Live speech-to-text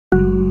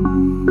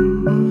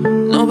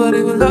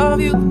Nobody will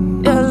love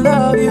you, yeah,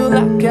 love you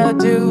like I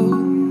do.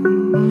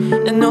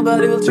 And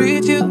nobody will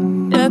treat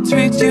you, yeah,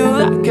 treat you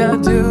like I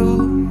do.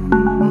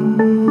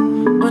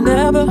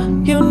 Whenever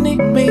you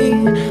need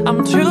me,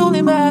 I'm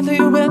truly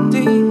madly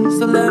ready.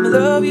 So let me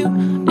love you,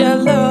 yeah,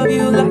 love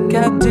you like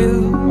I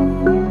do.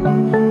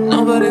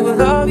 Nobody will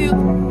love you,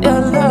 yeah,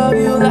 love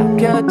you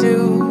like I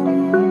do.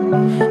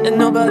 And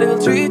nobody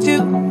will treat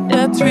you,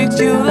 yeah, treat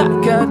you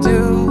like I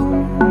do.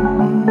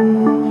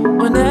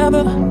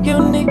 Whenever you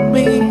need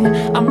me,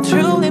 I'm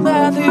truly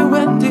madly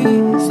ready.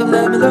 So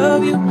let me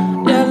love you,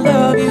 yeah,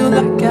 love you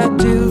like I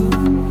do.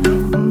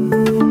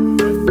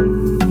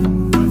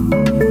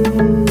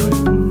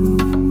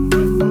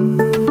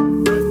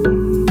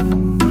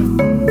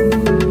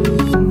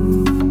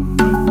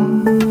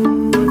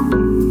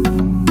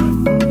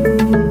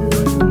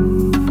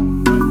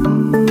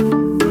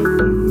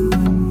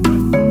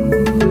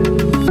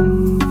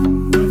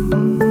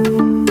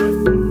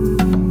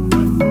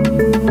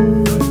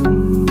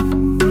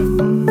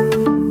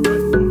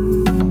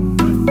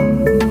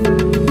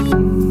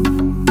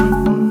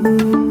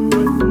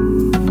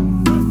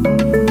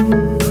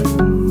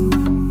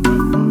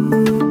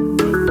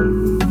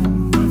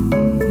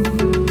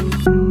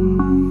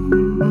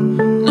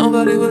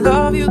 Nobody will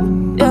love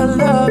you, yeah,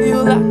 love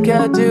you like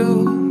I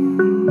do.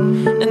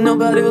 And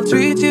nobody will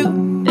treat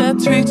you, yeah,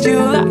 treat you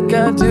like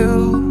I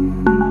do.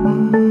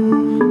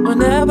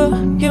 Whenever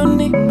you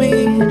need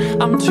me,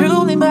 I'm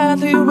truly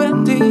madly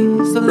ready.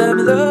 So let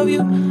me love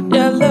you,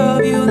 yeah,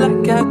 love you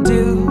like I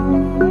do.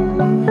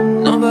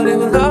 Nobody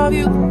will love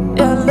you,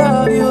 yeah,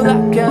 love you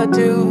like I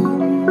do.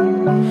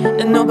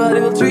 And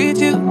nobody will treat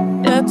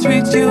you, yeah,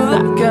 treat you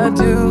like I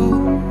do.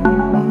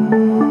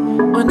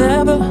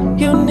 Whenever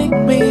you need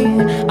me,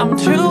 I'm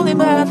truly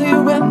madly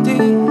ready.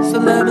 So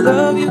let me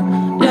love you,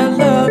 yeah,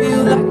 love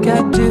you like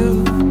I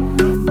do.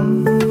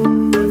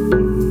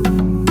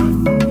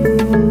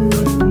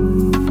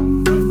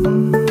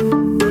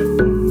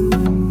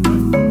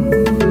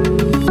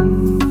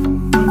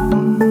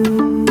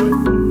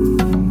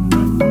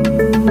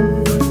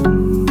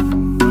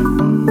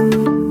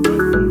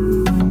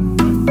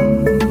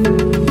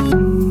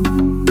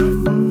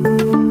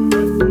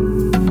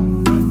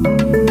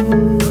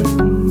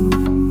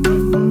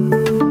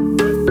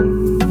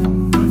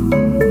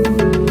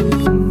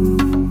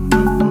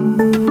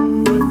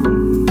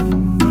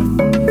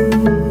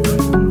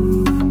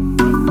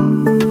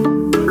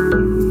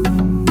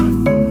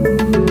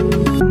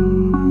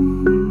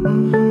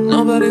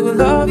 Nobody will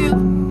love you,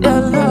 yeah,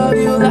 love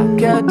you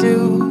like I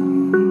do.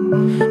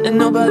 And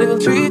nobody will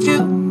treat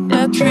you,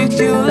 yeah, treat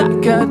you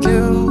like I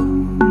do.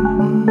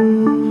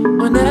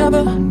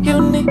 Whenever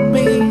you need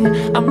me,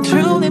 I'm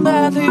truly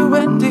madly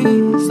ready.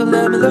 So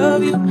let me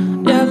love you,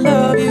 yeah,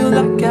 love you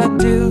like I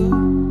do.